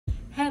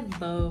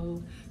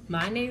Hello,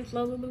 my name is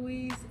Lola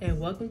Louise and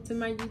welcome to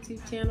my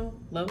YouTube channel,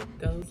 Lo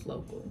Goes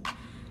Local.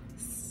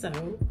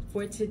 So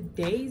for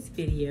today's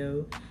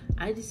video,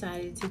 I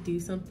decided to do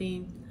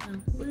something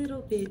a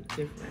little bit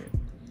different.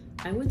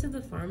 I went to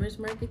the farmer's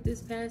market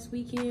this past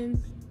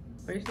weekend.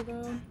 First of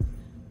all,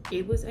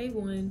 it was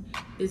A1.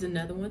 There's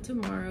another one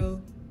tomorrow.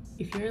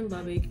 If you're in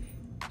Lubbock,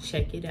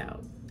 check it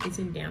out. It's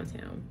in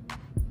downtown.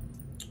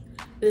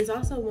 There's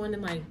also one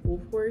in like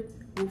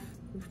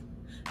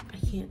I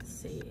can't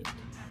say it.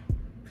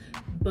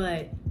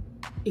 But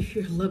if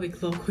you're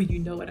Lubbock local, you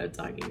know what I'm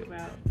talking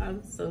about.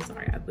 I'm so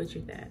sorry I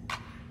butchered that.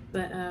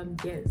 But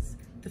yes,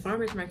 the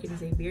farmer's market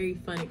is a very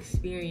fun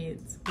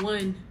experience.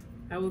 One,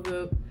 I woke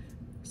up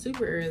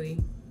super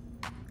early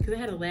because I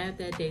had a lab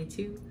that day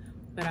too.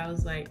 But I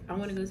was like, I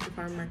want to go to the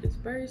farmer's markets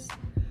first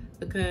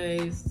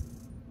because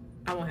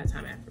I won't have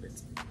time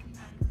afterwards.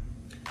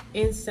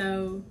 And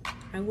so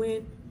I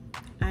went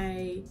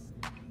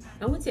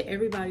to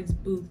everybody's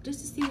booth just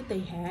to see what they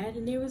had,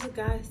 and there was a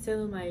guy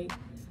selling like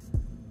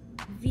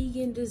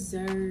vegan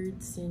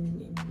desserts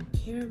and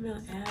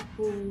caramel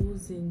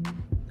apples, and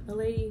a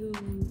lady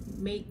who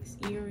makes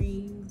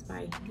earrings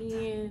by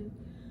hand.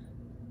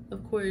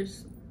 Of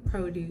course,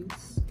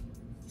 produce.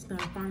 It's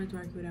not a farmer's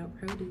market without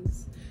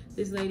produce.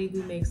 This lady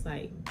who makes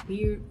like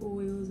beard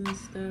oils and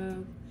stuff.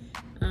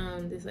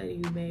 This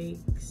lady who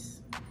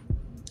makes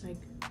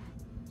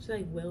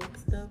weld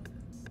stuff.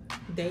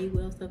 They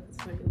weld stuff.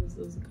 It's like it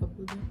was a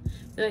couple of them.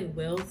 They like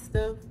weld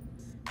stuff,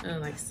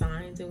 like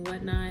signs and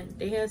whatnot.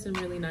 They had some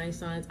really nice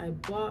signs. I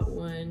bought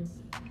one,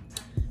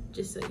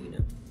 just so you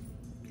know.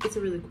 It's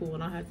a really cool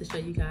one. I'll have to show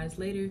you guys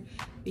later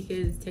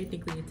because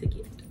technically it's a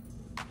gift.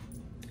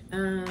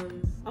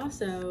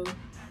 Also,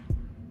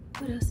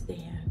 what else did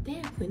they have? They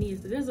had plenty of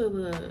stuff. There's a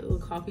little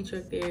coffee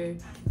truck there.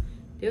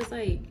 There's this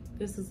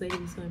lady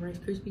who's selling Rice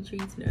Krispie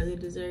treats and other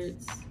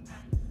desserts.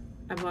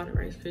 I bought a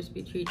Rice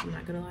Krispie treat. I'm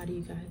not gonna lie to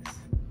you guys.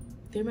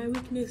 They're my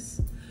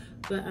weakness.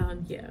 But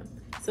yeah.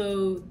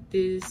 So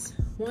this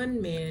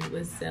one man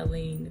was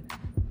selling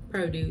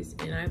produce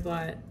and I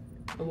bought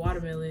a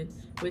watermelon,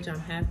 which I'm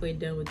halfway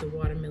done with the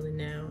watermelon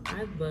now.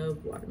 I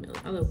love watermelon.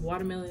 I love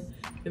watermelon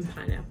and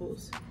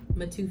pineapples.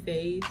 My two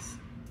faves.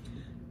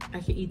 I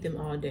could eat them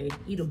all day.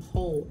 Eat them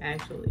whole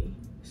actually.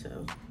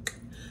 So,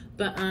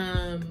 but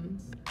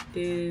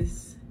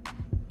this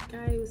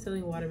guy was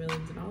selling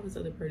watermelons and all this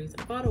other produce.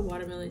 I bought a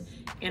watermelon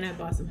and I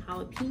bought some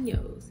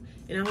jalapenos.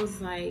 And I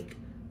was like,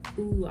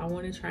 ooh, I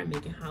want to try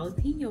making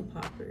jalapeno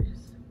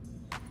poppers.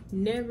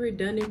 Never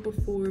done it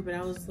before, but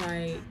I was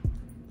like,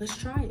 let's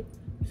try it.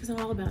 Because I'm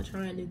all about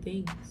trying new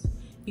things.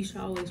 You should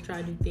always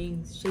try new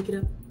things. Shake it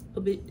up a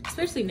bit,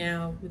 especially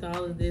now with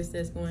all of this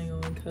that's going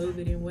on,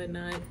 COVID and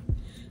whatnot.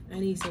 I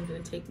need something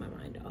to take my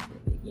mind off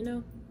of it, you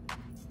know?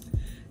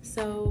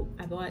 So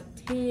I bought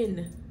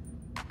 10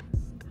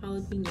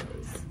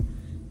 jalapenos.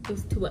 It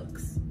was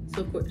 $2.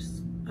 So of course,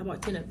 I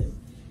bought 10 of them.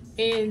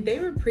 And they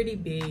were pretty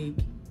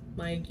big.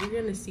 Like, you're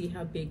gonna see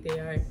how big they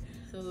are.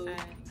 So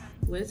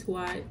let's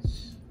watch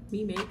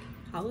me make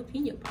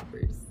jalapeno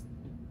poppers.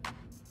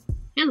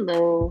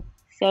 Hello.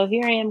 So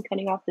here I am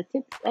cutting off the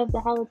tips of the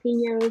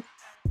jalapenos.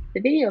 The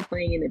video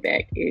playing in the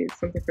back is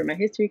something from my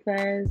history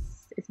class.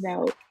 It's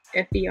about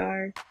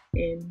FDR,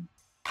 and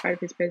part of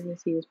his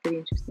presidency was pretty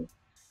interesting.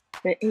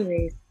 But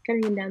anyways,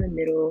 cutting them down the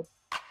middle,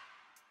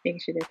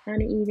 making sure they're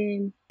kind of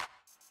even,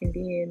 and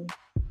then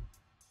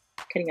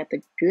cutting out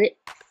the guts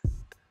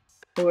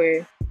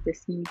or the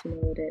seeds and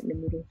all of that in the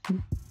middle.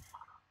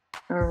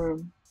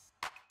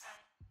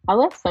 I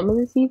left some of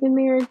the seeds in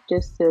there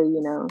just to,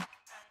 you know,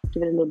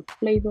 give it a little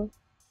flavor.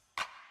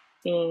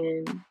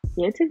 And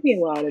yeah, it took me a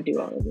while to do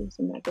all of this.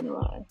 I'm not gonna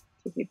lie.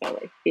 It took me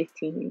about like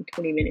 15,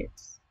 20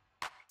 minutes,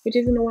 which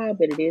isn't a while,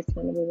 but it is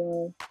kind of a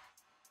while.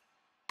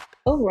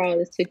 Overall,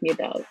 this took me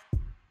about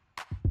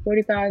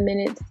 45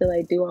 minutes to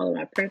like do all of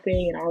my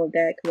prepping and all of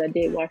that because I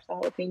did wash the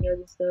jalapenos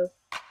and stuff.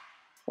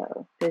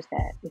 So there's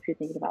that if you're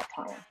thinking about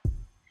time.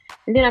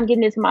 And then I'm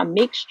getting into my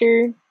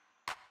mixture,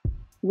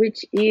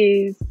 which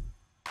is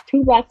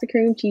 2 blocks of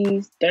cream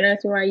cheese. Don't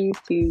ask me what I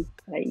used to.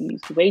 I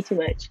used way too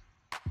much.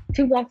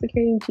 2 blocks of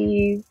cream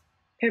cheese,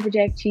 pepper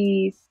jack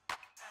cheese,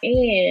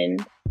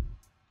 and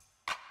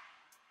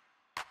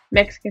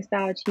Mexican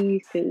style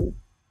cheese because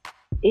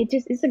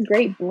it's a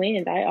great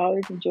blend. I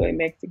always enjoy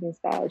Mexican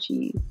style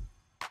cheese.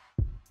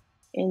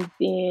 And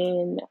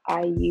then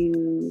I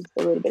used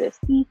a little bit of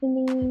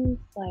seasonings,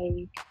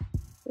 like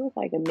it was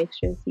like a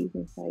mixture of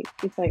seasonings, like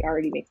it's like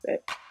already mixed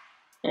up.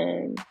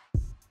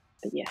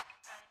 But yeah.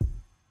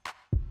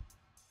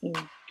 And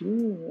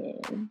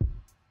then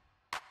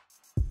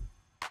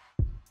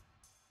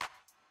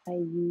I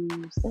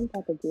used some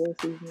type of grill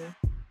seasoning.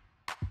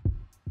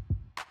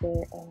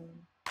 But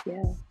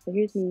yeah, so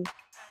here's me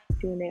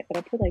doing that. But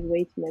I put like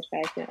way too much by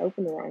accident. I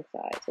opened the wrong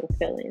side, so it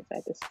fell in, so I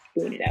had to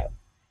spoon it out.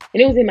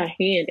 And it was in my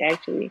hand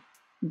actually.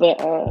 But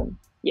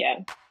yeah,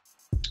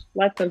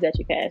 life comes at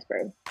you fast,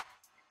 bro.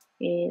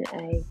 And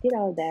I did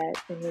all that,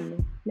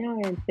 and now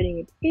I am putting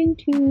it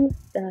into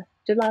the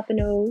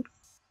jalapenos.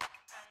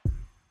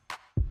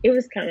 It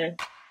was kind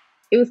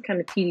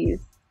of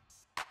tedious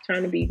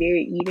trying to be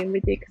very even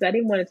with it because I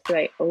didn't want it to be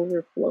like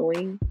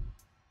overflowing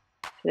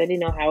because I didn't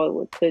know how it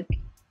would cook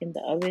in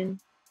the oven.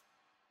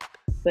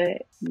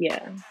 But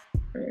yeah,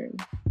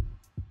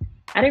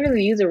 I didn't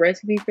really use a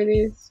recipe for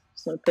this,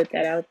 so I'll put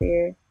that out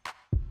there.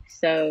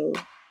 So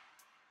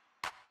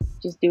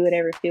just do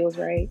whatever feels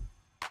right.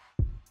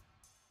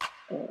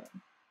 Do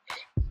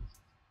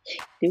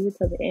it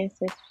till the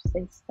ancestors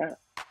say stop.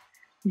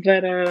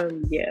 But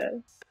yeah.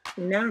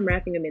 Now I'm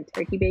wrapping them in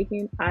turkey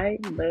bacon. I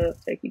love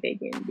turkey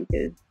bacon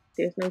because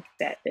there's no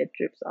fat that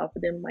drips off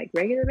of them like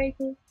regular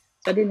bacon.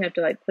 So I didn't have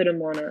to like put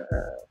them on a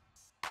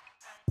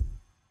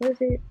what is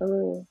it? A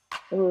little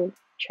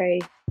tray,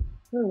 a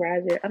little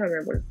riser. I don't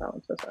remember what it's called.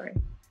 I'm so sorry.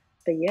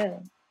 But yeah,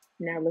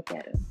 now look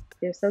at them.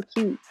 They're so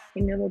cute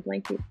in their little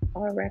blanket,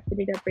 all wrapped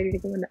it up, ready to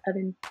go in the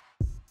oven.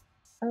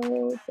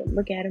 Oh, but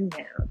look at them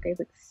now. They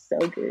look so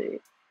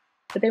good.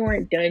 But they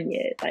weren't done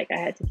yet. Like, I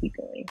had to keep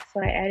going. So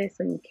I added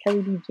some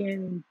Kelly B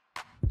jam.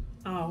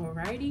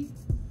 Alrighty.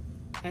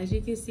 As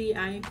you can see,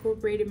 I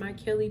incorporated my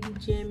Kelly B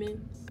jam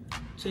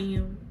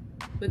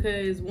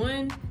because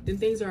one, them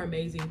things are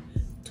amazing.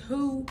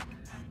 Two,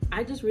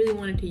 I just really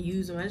wanted to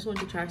use them. I just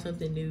wanted to try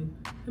something new.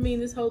 I mean,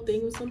 this whole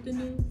thing was something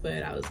new,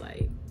 but I was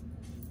like,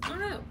 I don't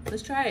know,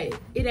 let's try it.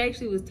 It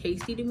actually was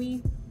tasty to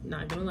me.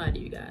 Not gonna lie to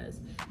you guys,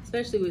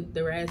 especially with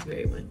the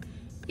raspberry one.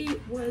 It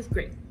was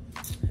great.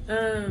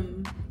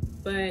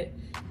 But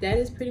that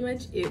is pretty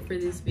much it for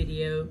this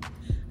video.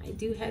 I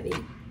do have a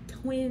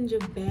twinge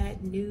of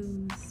bad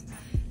news.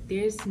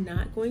 There's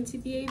not going to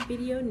be a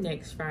video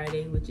next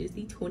Friday, which is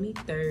the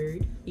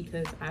 23rd,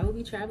 because I will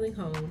be traveling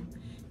home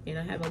and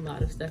I have a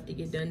lot of stuff to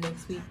get done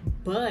next week,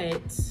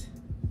 but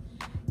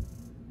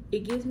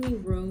it gives me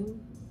room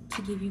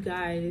to give you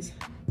guys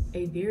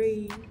a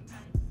very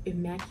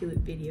immaculate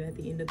video at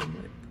the end of the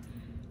month.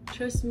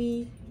 Trust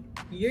me,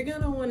 you're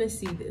gonna want to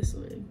see this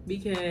one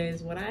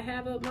because what I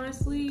have up my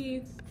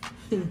sleeve,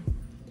 you're gonna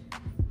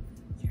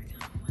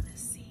want to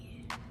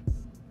see it.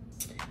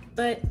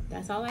 But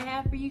that's all I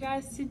have for you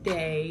guys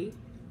today.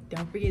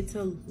 Don't forget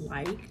to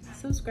like,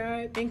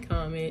 subscribe, and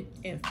comment,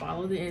 and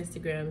follow the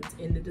Instagram. It's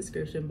in the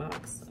description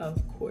box,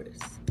 of course.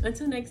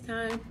 Until next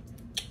time.